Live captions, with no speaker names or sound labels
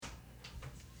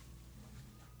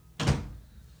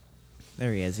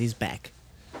There he is. He's back.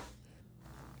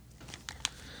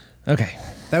 Okay.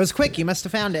 That was quick. You must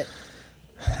have found it.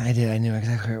 I did. I knew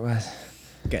exactly where it was.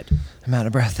 Good. I'm out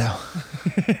of breath, though.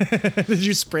 Did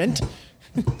you sprint?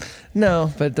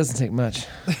 No, but it doesn't take much.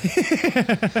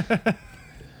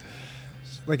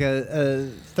 Like a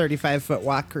 35-foot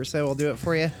walk or so will do it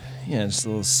for you? Yeah, just a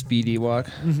little speedy walk.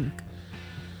 Mm-hmm.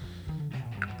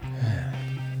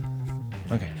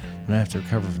 Okay. I'm going to have to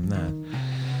recover from that.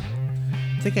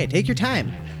 It's okay. Take your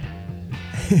time.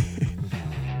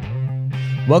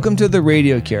 Welcome to The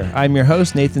Radio Cure. I'm your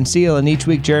host, Nathan Seal, and each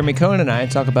week Jeremy Cohen and I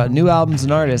talk about new albums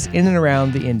and artists in and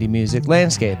around the indie music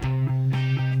landscape.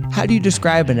 How do you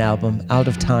describe an album out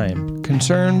of time,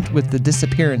 concerned with the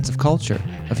disappearance of culture,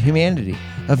 of humanity,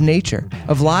 of nature,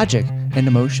 of logic, and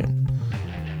emotion?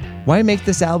 Why make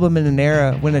this album in an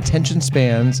era when attention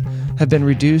spans have been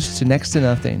reduced to next to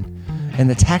nothing, and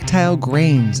the tactile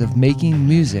grains of making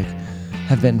music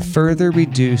have been further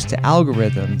reduced to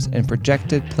algorithms and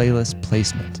projected playlist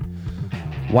placement?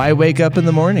 Why wake up in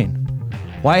the morning?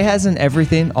 Why hasn't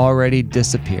everything already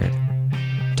disappeared?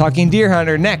 Talking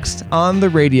Deerhunter next on The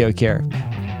Radio Cure.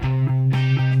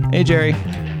 Hey, Jerry.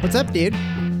 What's up, dude?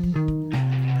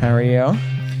 How are you?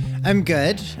 I'm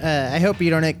good. I hope you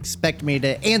don't expect me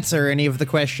to answer any of the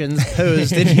questions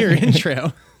posed in your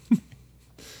intro.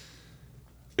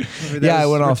 Yeah, I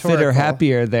went all fitter,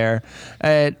 happier there.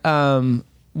 It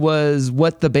was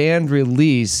what the band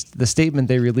released, the statement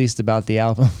they released about the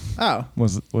album. Oh.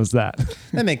 Was that.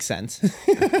 That makes sense.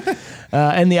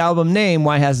 And the album name,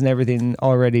 Why Hasn't Everything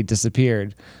Already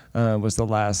Disappeared, was the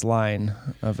last line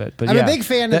of it. But I'm a big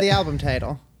fan of the album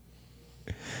title.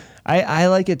 I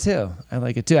like it too. I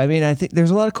mean, I think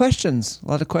there's a lot of questions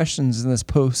in this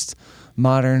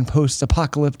post-modern,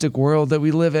 post-apocalyptic world that we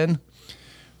live in.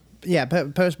 Yeah,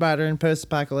 postmodern,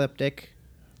 post-apocalyptic.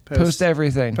 Post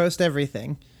everything. Post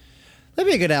everything. That'd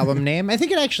be a good album name. I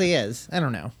think it actually is. I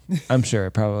don't know. I'm sure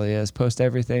it probably is. Post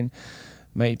everything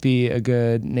might be a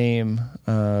good name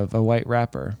of a white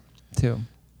rapper, too.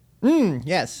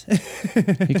 Yes.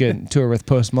 He could tour with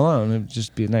Post Malone. It would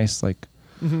just be a nice, like...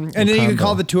 Mm-hmm. And then you could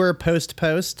call the tour Post.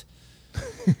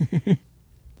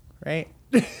 Right?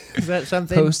 Is that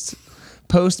something?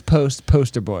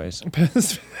 Poster Boys.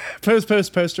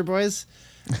 Poster Boys.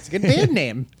 It's a good band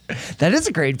name. That is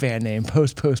a great band name.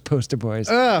 Poster Boys.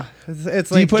 Oh, it's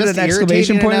Do like you put an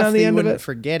exclamation point on the end of it?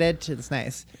 Forget it. It's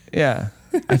nice. Yeah.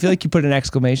 I feel like you put an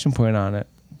exclamation point on it.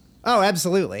 Oh,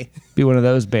 absolutely. Be one of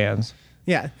those bands.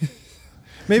 Yeah.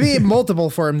 Maybe multiple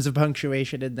forms of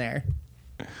punctuation in there.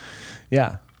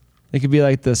 Yeah. It could be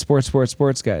like the sports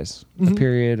guys. Mm-hmm. A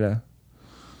period.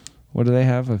 What do they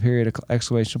have? A period,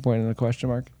 exclamation point, and a question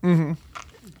mark? Mm-hmm.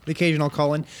 The occasional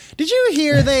colon. Did you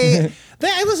hear I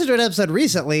listened to an episode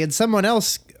recently and someone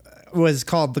else was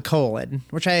called the colon,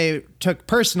 which I took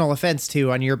personal offense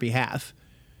to on your behalf.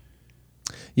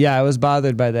 Yeah, I was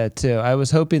bothered by that too. I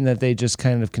was hoping that they just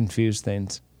kind of confused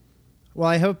things. Well,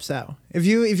 I hope so. If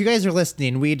you guys are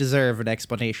listening, we deserve an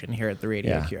explanation here at the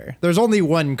Radio Cure. There's only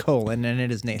one colon, and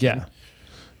it is Nathan.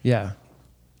 Yeah.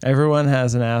 Everyone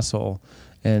has an asshole,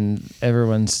 and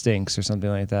everyone stinks, or something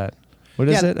like that. What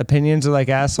is it? Opinions are like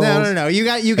assholes? No. You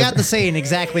got the saying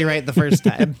exactly right the first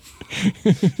time.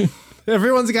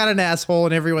 Everyone's got an asshole,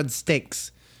 and everyone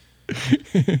stinks.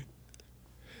 That's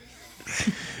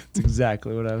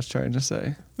exactly what I was trying to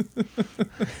say.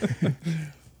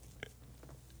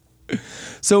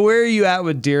 So where are you at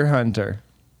with Deerhunter?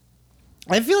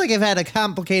 I feel like I've had a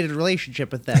complicated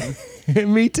relationship with them.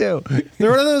 Me too. They're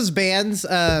one of those bands,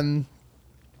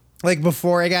 like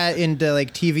before I got into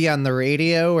like TV on the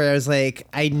radio, where I was like,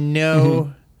 I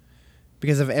know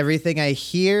because of everything I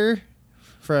hear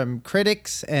from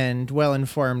critics and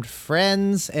well-informed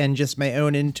friends and just my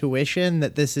own intuition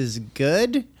that this is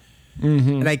good,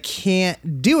 and I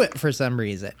can't do it for some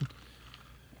reason.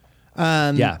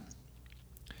 Now,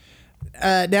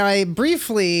 I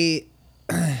briefly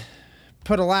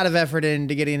put a lot of effort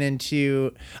into getting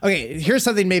into... Okay, here's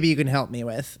something maybe you can help me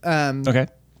with. Okay.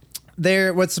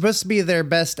 What's supposed to be their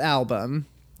best album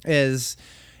is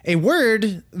a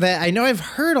word that I know I've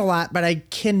heard a lot, but I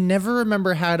can never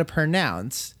remember how to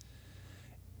pronounce.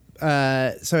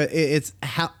 So it's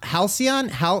Halcyon?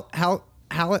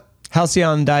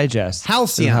 Halcyon Digest.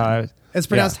 Halcyon. It's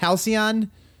pronounced Halcyon?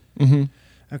 Mm-hmm.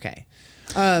 Okay.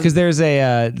 Because there's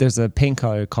a paint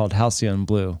color called Halcyon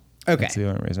Blue. Okay. That's the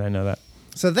only reason I know that.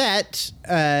 So that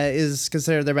is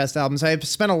considered their best album. So I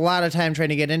spent a lot of time trying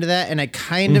to get into that, and I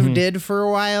kind of did for a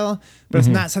while, but it's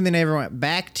not something I ever went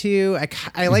back to.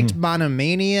 I liked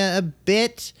Monomania a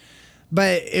bit,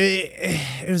 but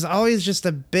it was always just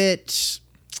a bit...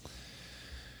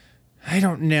 I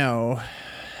don't know.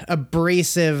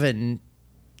 abrasive and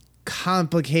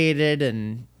complicated,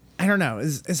 and I don't know,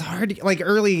 it's hard to, like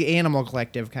early Animal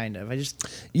Collective kind of.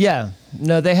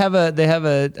 They have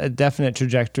a definite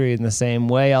trajectory in the same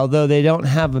way, although they don't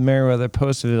have a Meriwether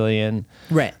Post Pavilion.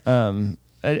 Right.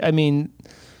 I mean,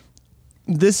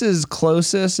 this is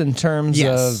closest in terms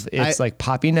of its like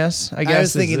poppiness, I guess. I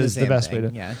was thinking is the best way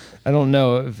to. Yeah. I don't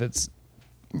know if it's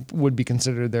would be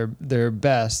considered their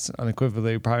best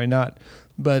unequivocally, probably not.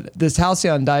 But this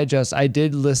Halcyon Digest, I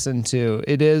did listen to.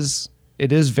 It is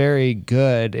very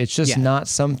good. It's just not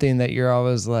something that you're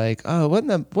always like, oh, what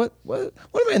am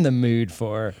I in the mood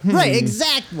for? Right,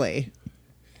 exactly.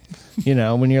 You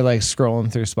know, when you're like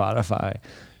scrolling through Spotify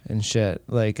and shit.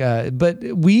 Like, but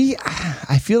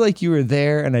I feel like you were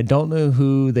there, and I don't know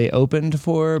who they opened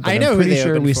for, but I know I'm pretty who they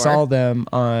sure opened we for. saw them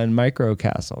on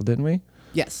Microcastle, didn't we?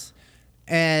 Yes.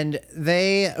 And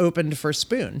they opened for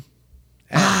Spoon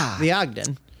at the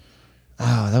Ogden.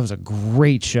 Oh, that was a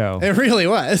great show. It really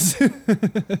was.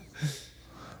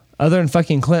 Other than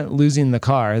fucking Clint losing the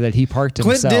car that he parked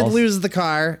himself. Clint did lose the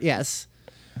car, yes.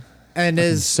 And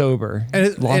is sober.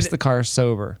 Lost the car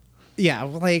sober. Yeah,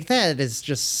 like that is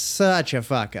just such a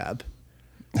fuck up.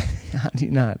 How do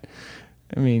you not?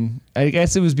 I mean, I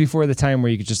guess it was before the time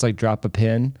where you could just like drop a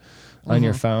pin on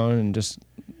your phone and just,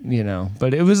 you know,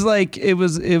 but it was like, it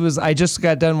was, I just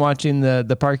got done watching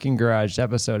the parking garage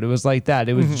episode. It was like that.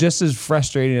 It was just as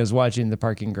frustrating as watching the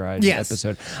parking garage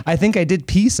episode. I think I did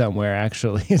pee somewhere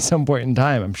actually at some point in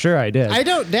time. I'm sure I did. I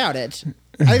don't doubt it.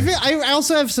 I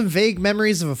also have some vague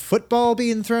memories of a football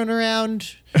being thrown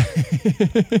around.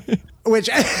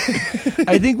 Which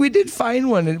I think we did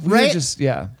find one. We right? Just,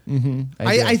 yeah. Mm-hmm,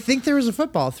 I think there was a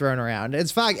football thrown around.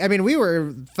 It's fine. I mean, we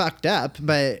were fucked up,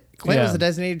 but Clint was the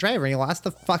designated driver, and he lost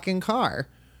the fucking car.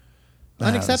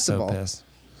 Unacceptable. I was so pissed.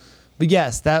 But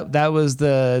yes, that was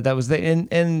the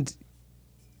and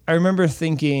I remember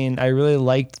thinking I really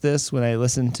liked this when I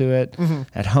listened to it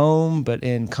at home, but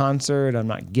in concert I'm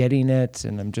not getting it,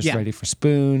 and I'm just ready for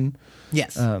Spoon.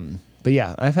 Yes. But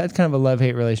yeah, I've had kind of a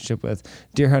love-hate relationship with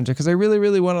Deerhunter because I really,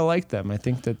 really want to like them. I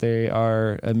think that they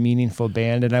are a meaningful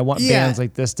band, and I want bands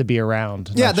like this to be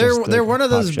around. Yeah, they're one of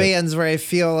those bands where I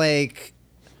feel like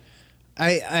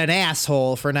an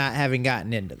asshole for not having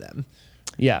gotten into them.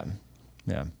 Yeah.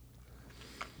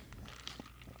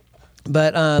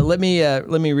 But let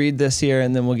me read this here,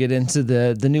 and then we'll get into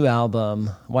the new album.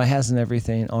 Why hasn't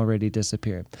everything already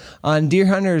disappeared? On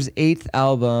Deerhunter's 8th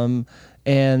album,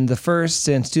 and the first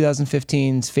since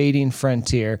 2015's Fading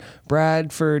Frontier,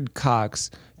 Bradford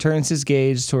Cox turns his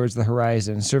gaze towards the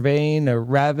horizon, surveying a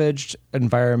ravaged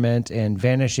environment and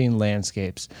vanishing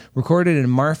landscapes. Recorded in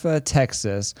Marfa,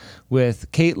 Texas,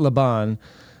 with Kate Laban,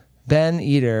 Ben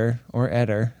Eder,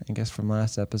 I guess from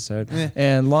last episode,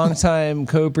 and longtime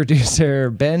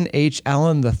co-producer Ben H.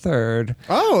 Allen III.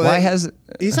 Oh,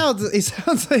 he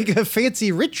sounds like a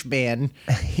fancy rich man.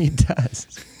 He does.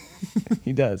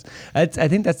 He does. I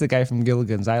think that's the guy from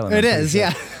Gilligan's Island. It is,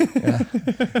 yeah.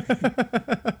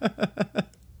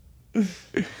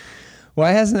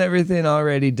 Why hasn't everything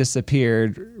already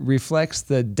disappeared? Reflects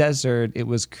the desert it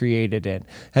was created in.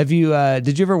 Have you?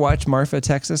 Did you ever watch Marfa,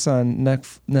 Texas on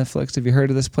Netflix? Have you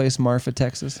heard of this place, Marfa,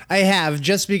 Texas? I have,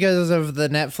 just because of the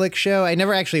Netflix show. I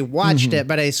never actually watched it,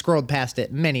 but I scrolled past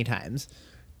it many times.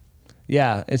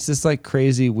 Yeah, it's this like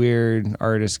crazy, weird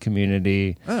artist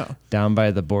community down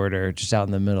by the border, just out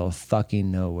in the middle of fucking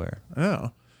nowhere.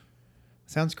 Oh,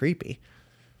 sounds creepy.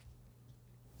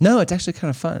 No, it's actually kind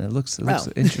of fun. It looks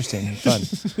interesting and fun.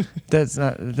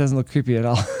 It doesn't look creepy at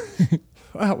all.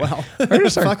 Oh, well,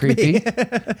 artists aren't creepy.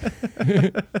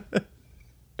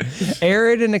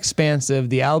 Arid and expansive,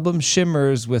 the album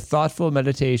shimmers with thoughtful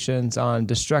meditations on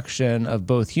destruction of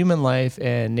both human life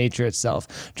and nature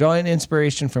itself, drawing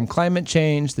inspiration from climate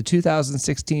change, the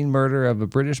 2016 murder of a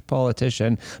British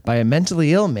politician by a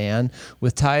mentally ill man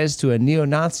with ties to a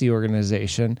neo-Nazi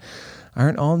organization.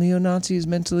 Aren't all neo-Nazis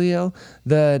mentally ill?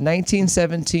 The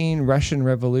 1917 Russian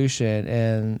Revolution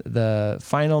and the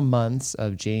final months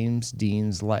of James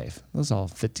Dean's life. Those all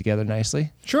fit together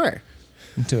nicely. Sure.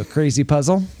 Into a crazy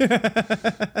puzzle.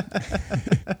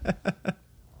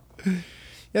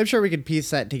 I'm sure we could piece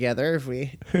that together if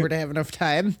we were to have enough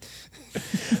time.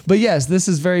 But yes, this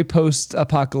is very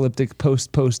post-apocalyptic,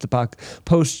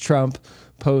 post-Trump,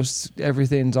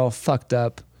 everything's all fucked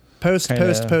up.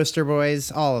 Poster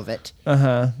boys, all of it.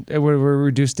 We're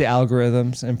reduced to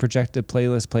algorithms and projected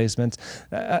playlist placements.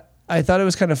 I thought it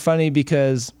was kind of funny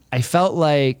because I felt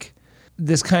like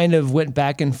this kind of went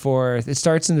back and forth. It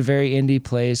starts in a very indie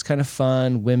place, kind of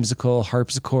fun, whimsical,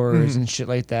 harpsichords and shit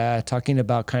like that, talking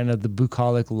about kind of the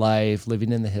bucolic life,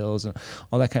 living in the hills and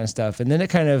all that kind of stuff. And then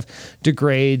it kind of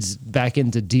degrades back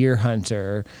into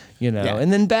Deerhunter,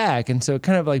 and then back. And so it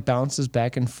kind of like bounces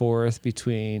back and forth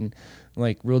between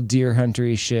like real Deer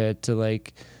Hunter-y shit to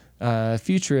like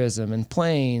futurism and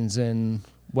planes and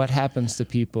what happens to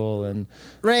people and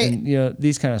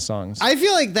these kind of songs. I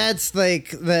feel like that's like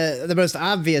the most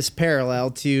obvious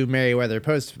parallel to Merriweather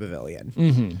Post Pavilion.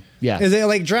 Mm-hmm. Yeah, is it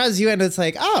like draws you in? It's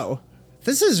like, oh,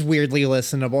 this is weirdly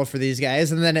listenable for these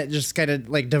guys, and then it just kind of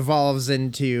like devolves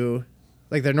into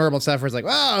like their normal stuff where it's like,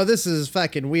 oh, this is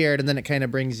fucking weird, and then it kind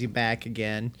of brings you back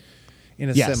again in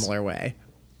a similar way.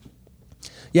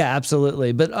 Yeah,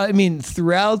 absolutely. But I mean,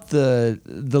 throughout the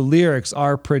lyrics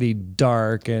are pretty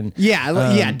dark and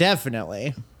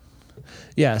definitely.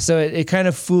 Yeah, so it kind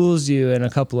of fools you in a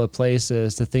couple of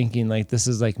places to thinking like this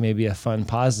is like maybe a fun,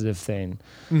 positive thing,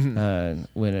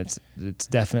 when it's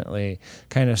definitely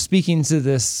kind of speaking to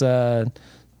this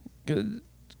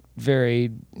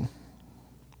very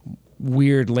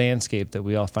weird landscape that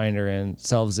we all find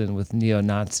ourselves in with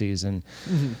neo-Nazis and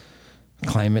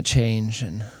climate change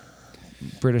and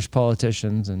British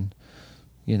politicians and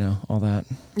all that.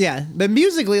 Yeah, but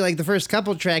musically, like the first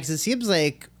couple tracks, it seems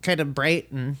like kind of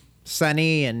bright and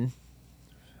sunny and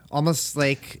almost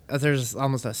like there's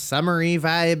almost a summery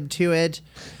vibe to it.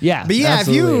 Yeah, but yeah,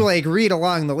 absolutely. If you like read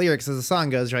along the lyrics as the song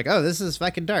goes, you're like, oh, this is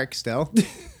fucking dark still.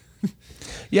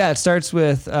 Yeah, it starts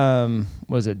with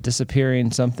was it disappearing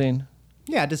something?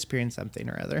 Yeah, disappearing something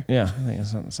or other. Yeah, I think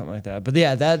it's something like that. But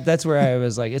yeah, that's where I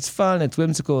was like, it's fun, it's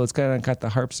whimsical, it's kind of got the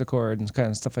harpsichord and kind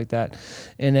of stuff like that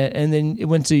in it. And then it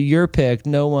went to your pick,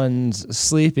 No One's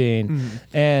Sleeping,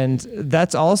 and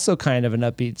that's also kind of an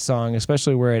upbeat song,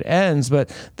 especially where it ends. But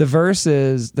the first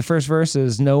verse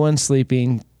is, no one's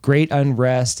sleeping, great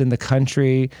unrest in the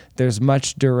country, there's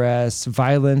much duress,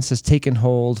 violence has taken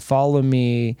hold, follow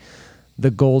me,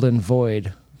 the golden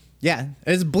void. Yeah,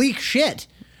 it's bleak shit.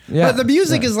 Yeah, but the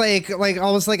music is like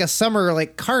almost like a summer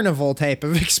like carnival type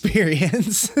of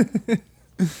experience.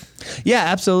 Yeah,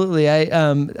 absolutely.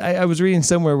 I was reading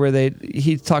somewhere where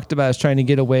he talked about us trying to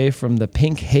get away from the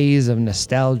pink haze of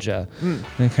nostalgia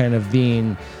and kind of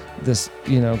being this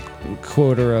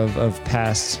quarter of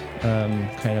past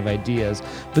kind of ideas.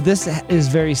 But this is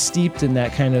very steeped in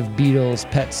that kind of Beatles,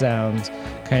 Pet Sounds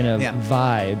kind of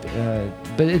vibe.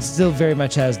 But it still very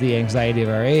much has the anxiety of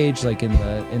our age, like in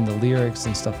the lyrics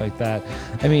and stuff like that.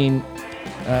 I mean,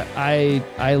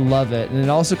 I love it, and it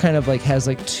also kind of like has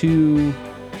like two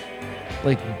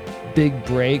like big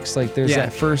breaks. Like there's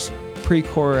that first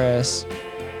pre-chorus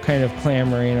kind of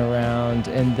clamoring around,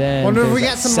 and then wonder if we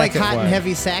got some like hot one. And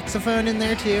heavy saxophone in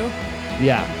there too.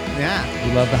 Yeah,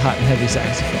 we love the hot and heavy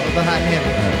saxophone. Love the hot and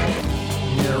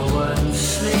heavy. No one's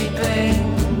sleeping.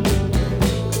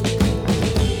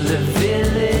 The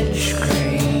village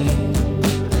green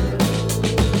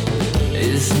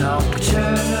is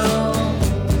nocturnal.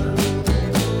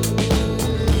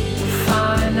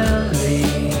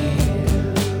 Finally.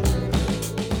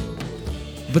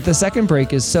 But the second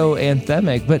break is so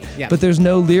anthemic, but there's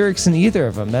no lyrics in either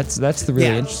of them. That's the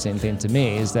really interesting thing to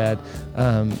me, is that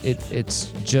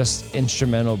it's just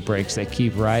instrumental breaks that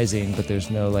keep rising, but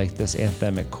there's no like this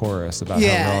anthemic chorus about how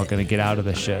we're all gonna get out of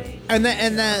this shit. And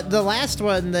the last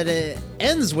one that it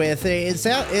ends with,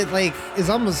 it like is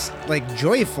almost like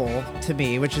joyful to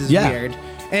me, which is weird.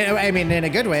 And I mean, in a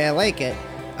good way, I like it.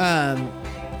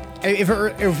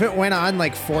 If it went on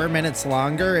like 4 minutes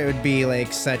longer, it would be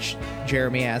like such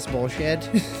Jeremy ass bullshit.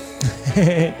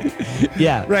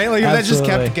 Yeah, right. Like if that just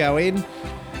kept going.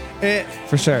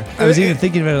 For sure. I was even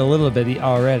thinking about it a little bit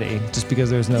already, just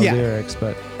because there's no lyrics,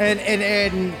 but and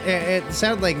it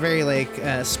sounded like very like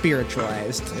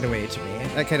spiritualized in a way to me.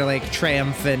 That kind of like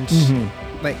triumphant,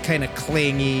 like kind of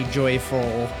clingy,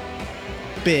 joyful,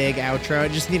 big outro.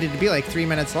 It just needed to be like 3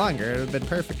 minutes longer. It would have been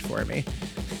perfect for me.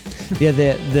 Yeah,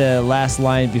 the last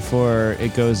line before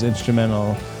it goes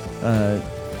instrumental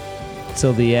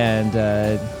till the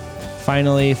end.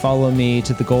 Finally, follow me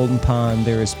to the golden pond.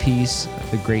 There is peace,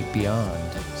 the great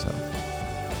beyond. So,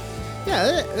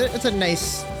 yeah, it's a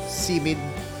nice seeming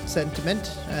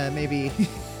sentiment. Maybe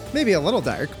a little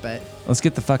dark, but let's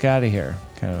get the fuck out of here,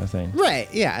 kind of a thing. Right?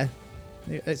 Yeah.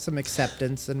 Some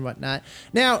acceptance and whatnot.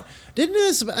 Now, didn't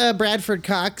this Bradford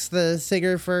Cox, the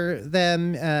singer for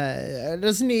them,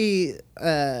 doesn't he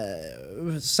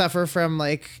suffer from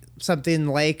like something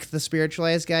like the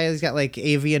spiritualized guy? He's got like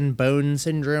avian bone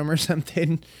syndrome or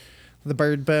something, the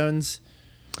bird bones.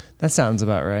 That sounds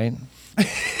about right.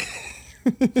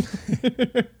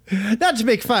 Not to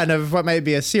make fun of what might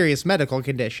be a serious medical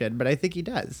condition, but I think he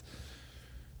does.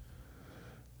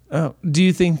 Oh, do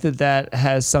you think that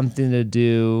has something to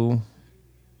do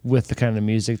with the kind of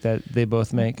music that they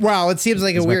both make? Well, it seems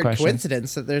like a my weird question.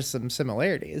 coincidence that there's some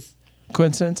similarities.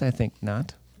 Coincidence? I think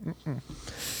not.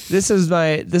 This is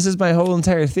my whole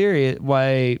entire theory.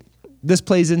 Why this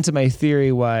plays into my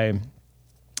theory why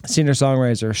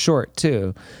singer-songwriters are short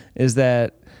too, is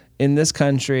that in this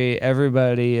country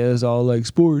everybody is all like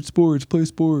sports, play sports, play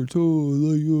sports,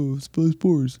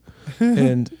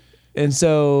 and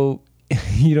so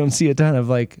you don't see a ton of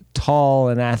like tall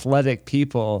and athletic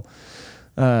people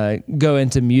go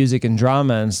into music and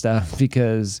drama and stuff,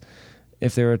 because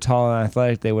if they were tall and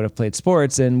athletic, they would have played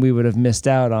sports, and we would have missed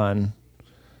out on,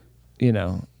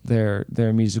 their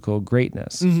musical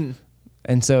greatness. Mm-hmm.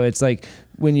 And so it's like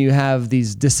when you have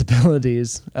these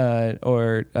disabilities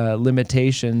or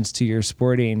limitations to your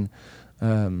sporting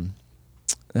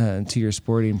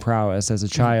prowess as a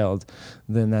child,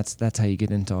 then that's how you get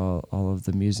into all of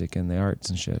the music and the arts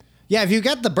and shit. Yeah, if you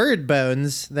got the bird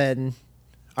bones, then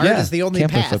art is the only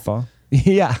can't path. play football.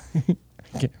 Yeah.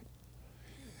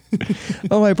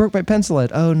 Oh, I broke my pencil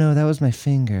head. Oh no, that was my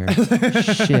finger.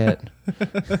 Shit.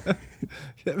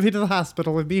 Get me to the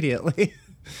hospital immediately.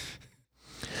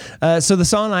 So the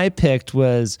song I picked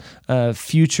was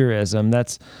Futurism.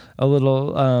 That's a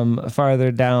little farther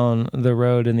down the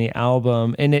road in the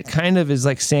album, and it kind of is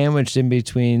like sandwiched in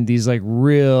between these like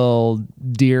real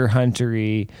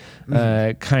Deerhunter-y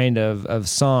kind of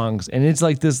songs, and it's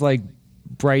like this like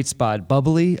bright spot,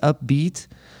 bubbly, upbeat.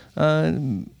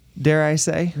 Dare I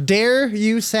say? Dare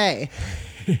you say?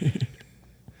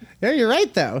 Yeah, you're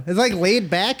right though. It's like laid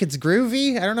back. It's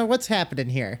groovy. I don't know what's happening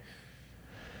here.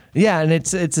 Yeah, and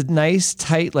it's a nice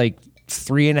tight like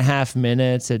 3.5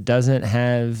 minutes. It doesn't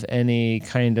have any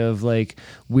kind of like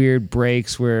weird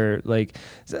breaks where like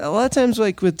a lot of times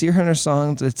like with Deerhunter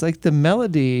songs, it's like the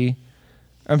melody.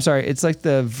 It's like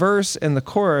the verse and the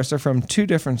chorus are from two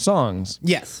different songs.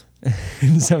 Yes.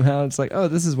 And somehow it's like, oh,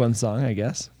 this is one song, I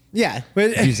guess. Yeah.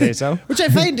 Would you say so? Which I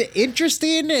find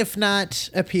interesting, if not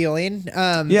appealing.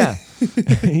 Yeah.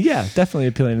 Yeah, definitely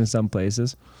appealing in some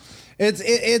places.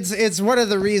 It's one of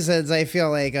the reasons I feel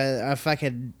like a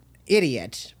fucking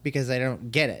idiot, because I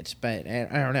don't get it. But I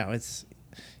don't know. It's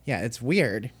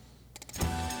weird.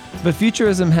 But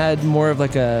Futurism had more of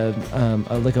like a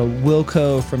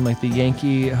Wilco from like the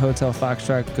Yankee Hotel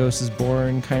Foxtrot Ghost is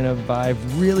Born kind of vibe,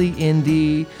 really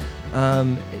indie.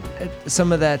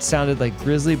 Some of that sounded like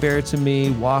Grizzly Bear to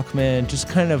me, Walkman, just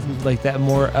kind of like that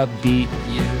more upbeat.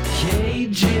 Your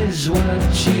cage is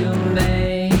what you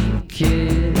make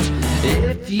it.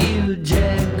 If you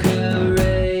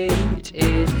decorate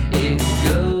it, it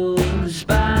goes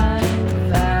by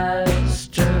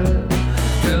faster,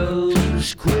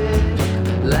 goes quick,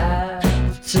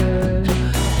 laughter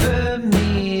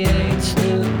permeates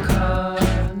the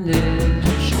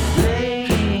carnage,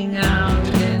 laying out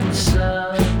in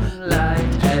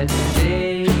sunlight at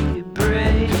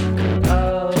daybreak.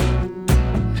 Oh,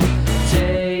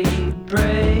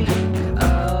 daybreak.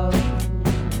 Oh,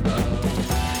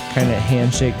 Kind of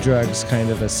handshake drugs kind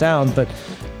of a sound, but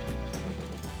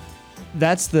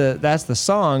that's the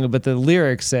song, but the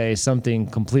lyrics say something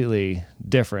completely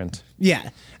different. Yeah.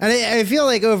 And I feel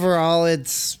like overall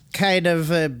it's kind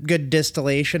of a good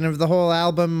distillation of the whole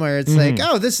album, where it's like,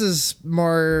 oh, this is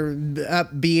more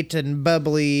upbeat and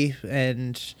bubbly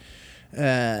and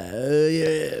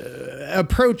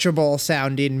approachable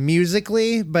sounding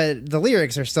musically, but the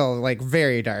lyrics are still like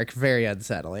very dark, very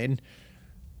unsettling.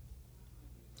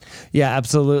 Yeah,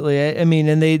 absolutely. I mean,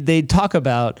 and they talk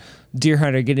about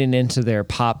Deerhunter getting into their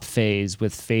pop phase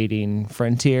with Fading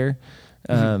Frontier.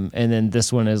 And then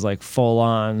this one is like full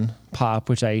on pop,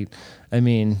 which I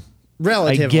mean,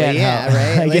 Relatively, I get yeah, how,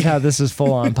 right? I get how this is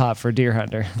full on pop for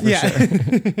Deerhunter. For Yeah.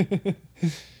 sure.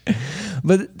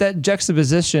 But that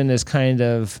juxtaposition is kind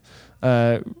of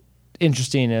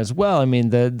interesting as well. I mean,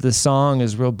 the song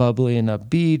is real bubbly and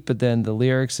upbeat, but then the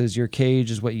lyrics is your cage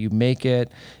is what you make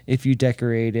it. If you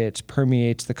decorate it,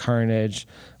 permeates the carnage.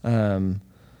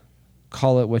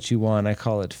 Call it what you want. I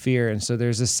call it fear. And so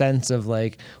there's a sense of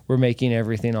like we're making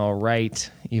everything all right,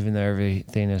 even though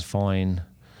everything is falling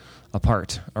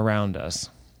apart around us.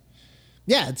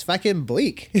 Yeah, it's fucking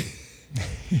bleak.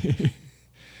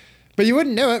 But you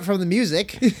wouldn't know it from the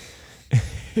music.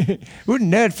 Wouldn't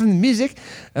know it from the music.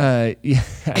 Yeah,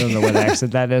 I don't know what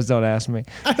accent that is. Don't ask me.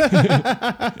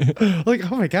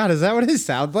 Like, oh my God, is that what it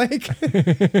sounds like?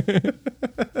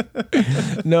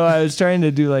 No, I was trying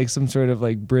to do like some sort of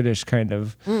like British kind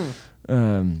of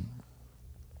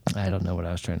I don't know what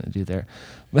I was trying to do there.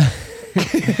 But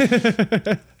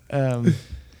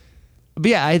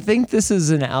yeah, I think this is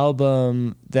an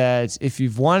album that if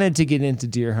you've wanted to get into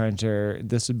Deerhunter,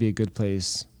 this would be a good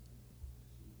place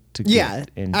to get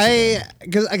into.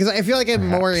 Because I feel like I'm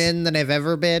Perhaps. more in than I've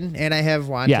ever been, and I have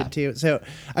wanted to. So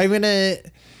I'm gonna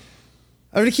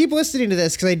keep listening to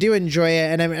this because I do enjoy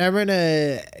it, and I'm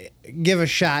gonna give a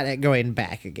shot at going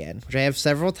back again, which I have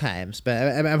several times.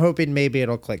 But I'm hoping maybe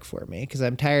it'll click for me because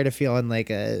I'm tired of feeling like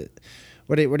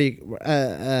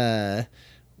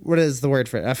what is the word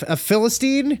for it? A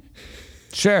Philistine?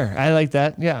 Sure, I like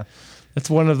that. Yeah, that's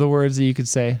one of the words that you could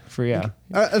say for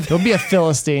Don't be a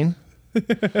Philistine.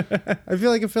 I feel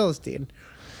like a Philistine.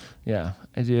 Yeah,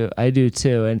 I do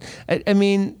too. And I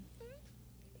mean,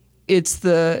 it's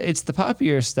the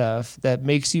poppier stuff that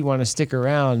makes you want to stick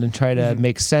around and try to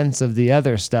make sense of the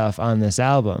other stuff on this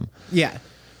album. Yeah.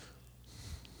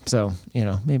 So,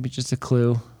 maybe just a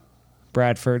clue,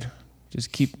 Bradford.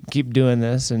 Just keep doing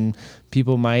this, and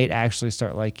people might actually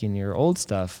start liking your old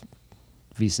stuff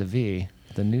vis-a-vis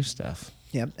the new stuff.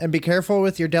 Yeah, and be careful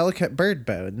with your delicate bird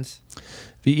bones.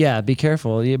 Be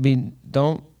careful. I mean,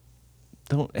 don't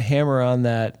hammer on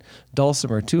that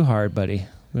dulcimer too hard, buddy.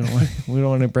 We don't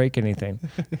want to break anything.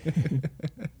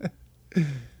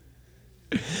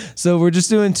 So we're just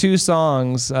doing 2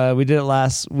 songs. We did it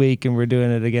last week, and we're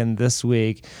doing it again this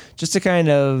week, just to kind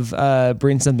of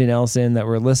bring something else in that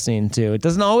we're listening to. It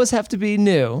doesn't always have to be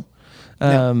new,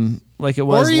 like it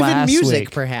was last week. Or even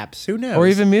music, perhaps. Who knows? Or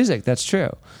even music. That's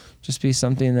true. Just be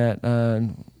something that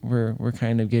we're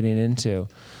kind of getting into,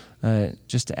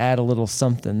 just to add a little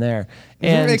something there.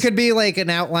 And it could be like an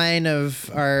outline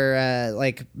of our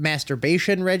like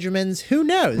masturbation regimens. Who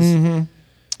knows? Mm-hmm.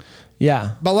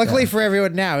 Yeah. But luckily for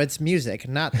everyone now, it's music,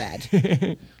 not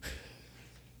that.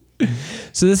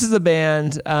 So this is a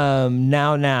band,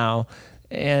 Now,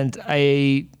 and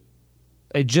I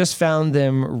just found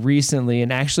them recently,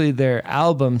 and actually their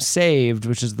album Saved,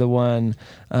 which is the one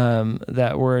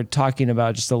that we're talking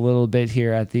about just a little bit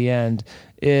here at the end,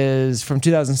 is from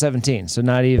 2017. So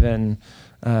not even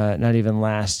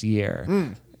last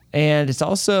year. And it's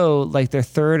also like their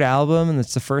 3rd album, and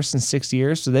it's the first in 6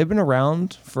 years. So they've been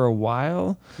around for a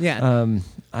while. Yeah.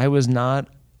 I was not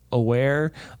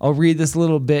aware. I'll read this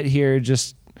little bit here,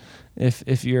 just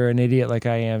if you're an idiot like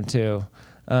I am too.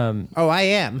 I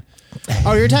am.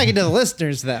 Oh, you're talking to the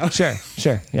listeners, though.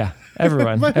 Sure. Yeah.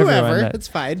 Everyone. Whoever. Everyone It's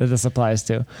fine. that this applies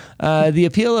to. The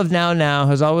appeal of Now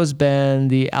has always been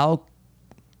the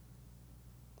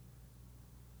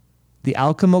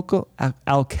alchemical.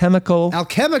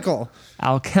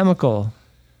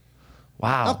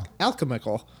 Wow.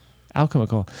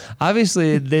 Alchemical.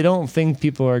 Obviously, they don't think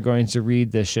people are going to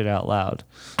read this shit out loud.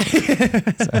 So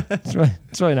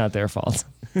it's really not their fault.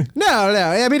 No.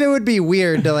 I mean, it would be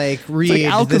weird to like read it's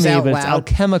like alchemy, this out but loud. it's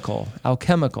alchemical.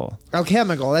 Alchemical.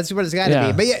 That's what it's got to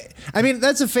be. But yeah, I mean,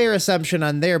 that's a fair assumption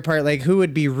on their part. Like, who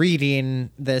would be reading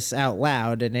this out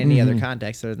loud in any other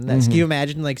context other than this? Can you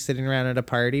imagine like sitting around at a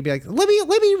party, be like, let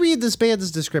me read this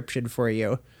band's description for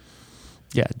you?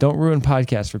 Yeah, don't ruin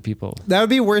podcasts for people. That would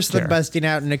be worse than busting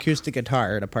out an acoustic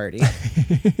guitar at a party.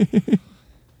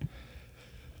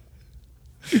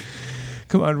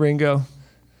 Come on, Ringo.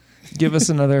 Give us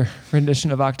another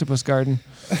rendition of Octopus Garden.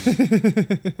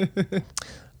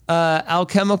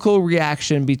 Alchemical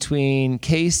reaction between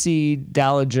Casey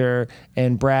Dallinger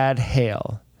and Brad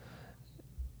Hale.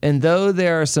 And though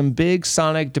there are some big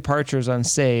sonic departures on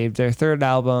Saved, their 3rd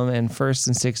album and first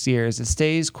in 6 years, it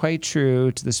stays quite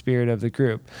true to the spirit of the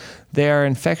group. There are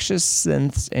infectious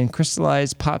synths and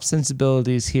crystallized pop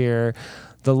sensibilities here,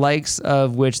 the likes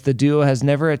of which the duo has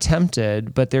never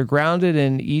attempted, but they're grounded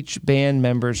in each band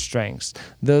member's strengths.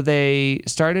 Though they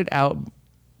started out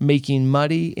making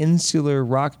muddy, insular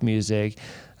rock music,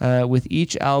 with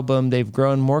each album, they've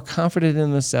grown more confident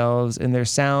in themselves, and their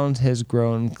sound has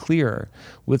grown clearer.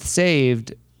 With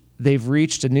Saved, they've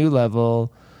reached a new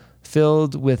level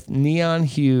filled with neon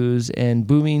hues and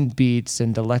booming beats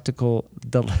and delectable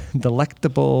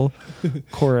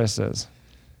choruses.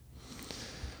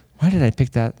 Why did I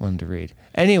pick that one to read?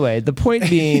 Anyway, the point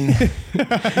being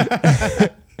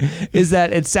is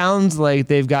that it sounds like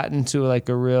they've gotten to like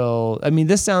a real... I mean,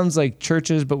 this sounds like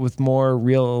Churches, but with more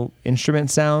real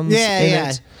instrument sounds.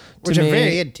 Yeah. Which I'm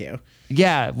very into.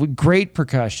 Yeah, with great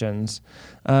percussions.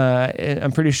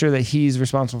 I'm pretty sure that he's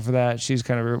responsible for that. She's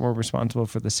kind of more responsible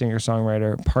for the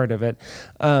singer-songwriter part of it.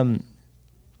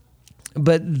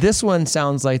 But this one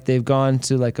sounds like they've gone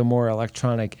to like a more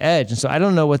electronic edge. And so I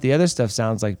don't know what the other stuff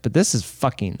sounds like, but this is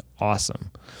fucking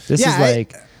awesome. This is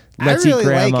like Let's really Eat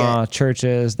Grandma, like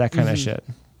Churches, that kind of shit.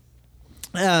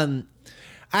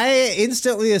 I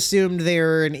instantly assumed they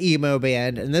were an emo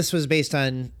band, and this was based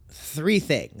on 3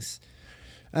 things.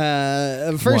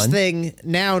 First One. thing,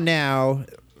 now,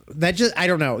 that just, I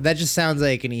don't know, that just sounds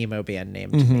like an emo band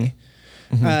name to me.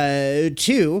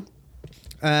 2,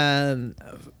 them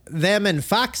and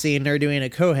Foxing are doing a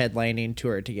co-headlining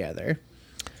tour together.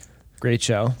 Great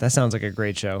show. That sounds like a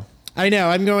great show. I know.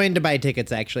 I'm going to buy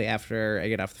tickets actually after I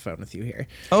get off the phone with you here.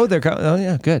 Oh, they're coming. Oh,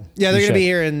 yeah, good. Yeah, they're You going to be should.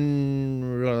 here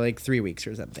in like 3 weeks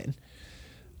or something.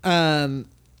 And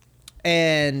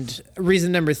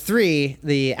reason number 3,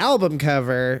 the album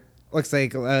cover looks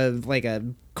like a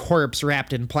corpse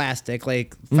wrapped in plastic,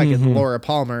 like fucking Laura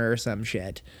Palmer or some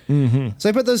shit. So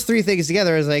I put those 3 things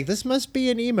together. I was like, this must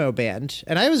be an emo band,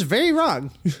 and I was very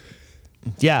wrong.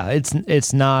 Yeah,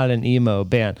 it's not an emo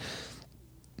band.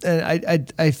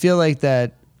 And I feel like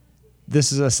that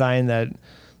this is a sign that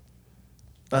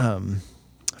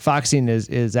Foxing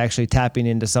is actually tapping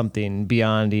into something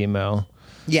beyond emo.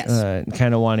 Yes.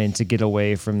 Kind of wanting to get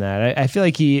away from that. I feel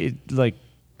like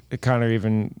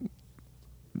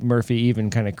Murphy even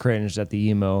kind of cringed at the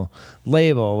emo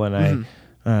label when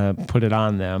I put it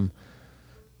on them.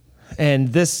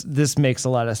 And this makes a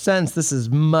lot of sense. This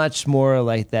is much more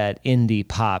like that indie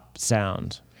pop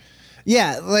sound.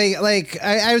 Yeah, like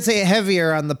I would say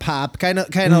heavier on the pop, kind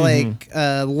of like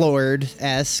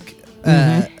Lorde-esque.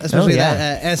 Especially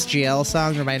that SGL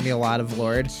song reminded me a lot of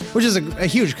Lorde, which is a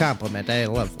huge compliment. I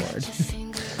love Lorde.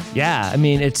 Yeah, I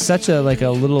mean, it's such a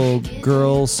little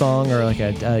girl song or like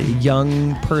a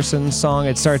young person song.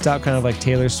 It starts out kind of like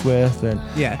Taylor Swift and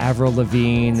Avril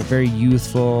Lavigne, very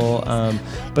youthful.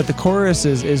 But the chorus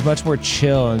is much more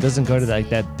chill and doesn't go to like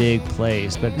that big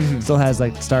place, but still has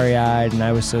like Starry Eyed and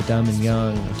I Was So Dumb and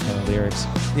Young kind of lyrics.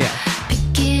 Yeah. Pick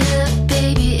it up,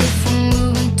 baby, if we're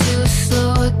moving too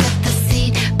slow. I got the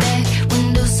seat back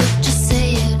window, so just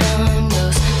say it, I'm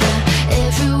yours.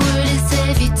 Every word is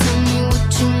heavy, tell me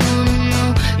what you wanna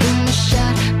know. You're my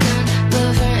shotgun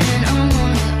lover, and I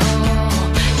want it all.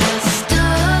 You're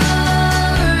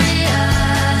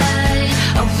starry-eyed.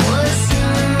 I was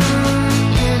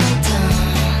young and dumb,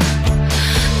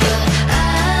 but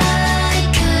I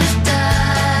could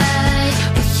die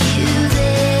with you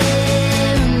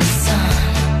there in the sun.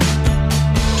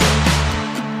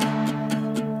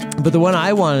 But the one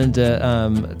I wanted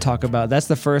to talk about, that's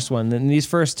the first one. And these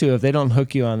first 2, if they don't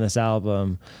hook you on this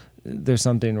album, there's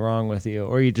something wrong with you,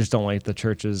 or you just don't like the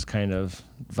Church's kind of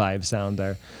vibe sound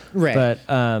there. Right. But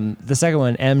the second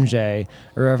one, MJ,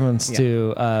 a reference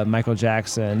to Michael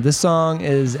Jackson. This song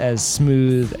is as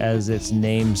smooth as its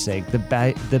namesake.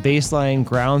 The bass line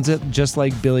grounds it just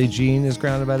like Billie Jean is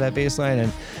grounded by that bass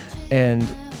line, and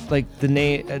like the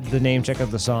name check of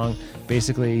the song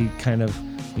basically kind of,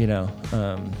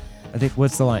 I think,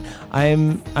 what's the line?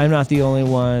 I'm not the only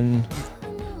one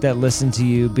that listened to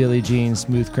you, Billie Jean,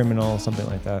 Smooth Criminal, something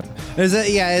like that.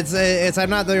 It's I'm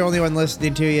not the only one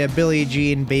listening to you, Billie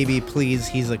Jean, baby, please,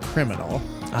 he's a criminal.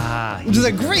 Which is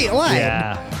a great line.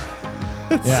 Yeah.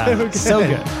 Yeah, so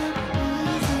good. I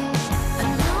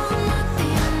know I'm not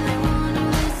the only one who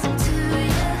listens to you.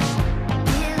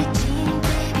 Billie Jean,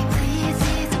 baby, please,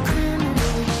 he's a criminal.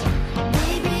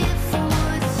 Maybe if I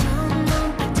was young,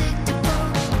 unpredictable,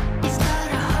 he's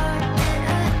got a heart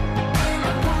and I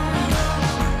want it all.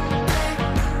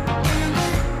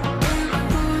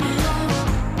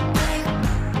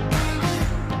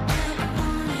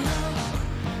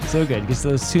 So good. Gets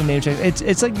those 2 name checks.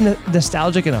 It's like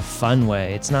nostalgic in a fun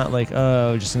way. It's not like,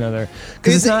 oh, just another.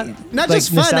 Because it's not not like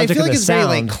just fun. I nostalgic feel in like the it's very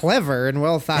like sound. clever and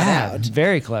well thought Yeah, out. it's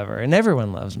very clever. And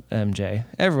everyone loves MJ.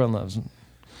 Everyone loves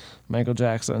Michael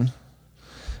Jackson.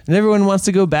 And everyone wants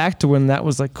to go back to when that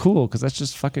was like cool, because that's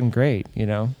just fucking great,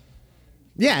 Yeah,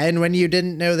 and when you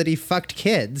didn't know that he fucked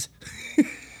kids.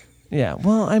 Yeah.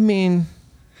 Well, I mean,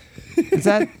 is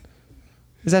that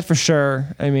for sure?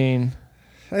 I mean,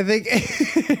 I think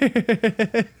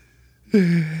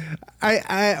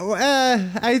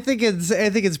I think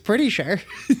it's pretty sure.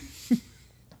 I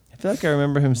feel like I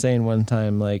remember him saying one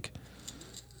time, like,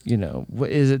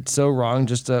 is it so wrong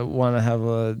just to want to have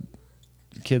a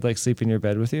kid like sleep in your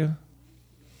bed with you?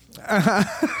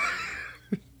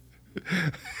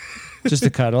 Just to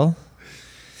cuddle?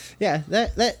 Yeah,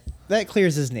 that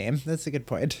clears his name. That's a good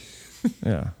point.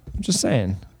 Yeah. I'm just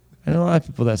saying. I know a lot of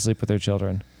people that sleep with their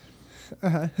children.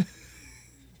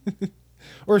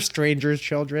 Or strangers'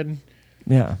 children.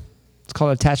 Yeah. It's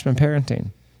called attachment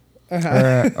parenting.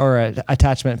 Or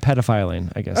attachment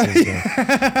pedophiling, I guess is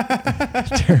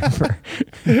the term for.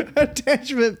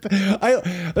 Attachment.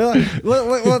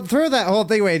 Well, throw that whole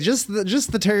thing away. Just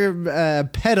the term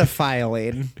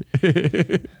pedophiling.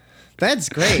 That's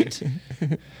great.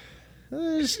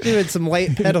 Just doing some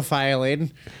light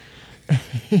pedophiling.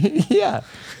 Yeah.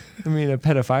 I mean, a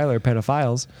pedophile or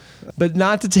pedophiles. But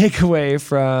not to take away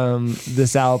from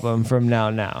this album from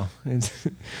Now.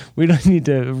 We don't need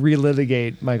to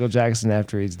relitigate Michael Jackson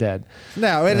after he's dead.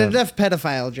 No, and enough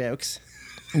pedophile jokes.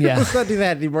 Yeah. Let's not do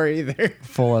that anymore either.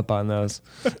 Full up on those.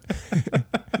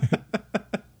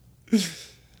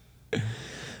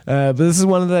 But this is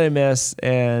one that I miss,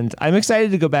 and I'm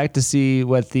excited to go back to see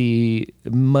what the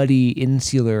muddy,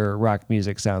 insular rock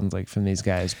music sounds like from these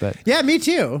guys. But Yeah, me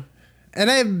too. And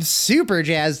I'm super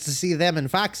jazzed to see them and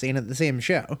Foxane at the same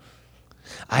show.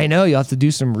 I know you'll have to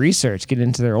do some research, get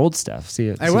into their old stuff.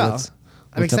 I will.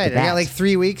 I'm excited. I got like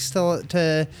 3 weeks to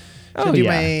do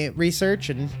my research,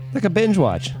 and like a binge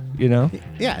watch, you know?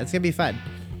 yeah, it's gonna be fun.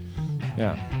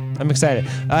 Yeah, I'm excited.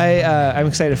 I'm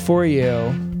excited for you.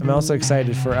 I'm also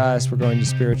excited for us. We're going to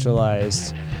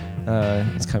Spiritualized.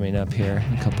 It's coming up here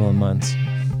in a couple of months.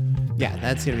 Yeah,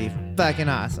 that's gonna be fucking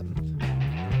awesome.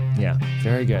 Yeah,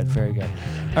 very good, very good.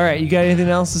 All right, you got anything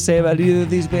else to say about either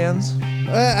of these bands?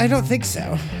 I don't think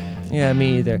so. Yeah,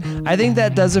 me either. I think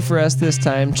that does it for us this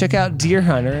time. Check out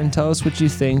Deerhunter and tell us what you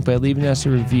think by leaving us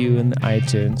a review in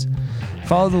iTunes.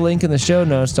 Follow the link in the show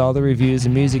notes to all the reviews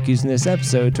and music used in this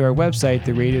episode to our website,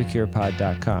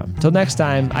 theradiocurepod.com. Till next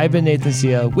time, I've been Nathan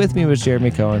Seal. With me was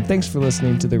Jeremy Cohen. Thanks for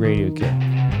listening to The Radio Cure.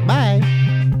 Bye.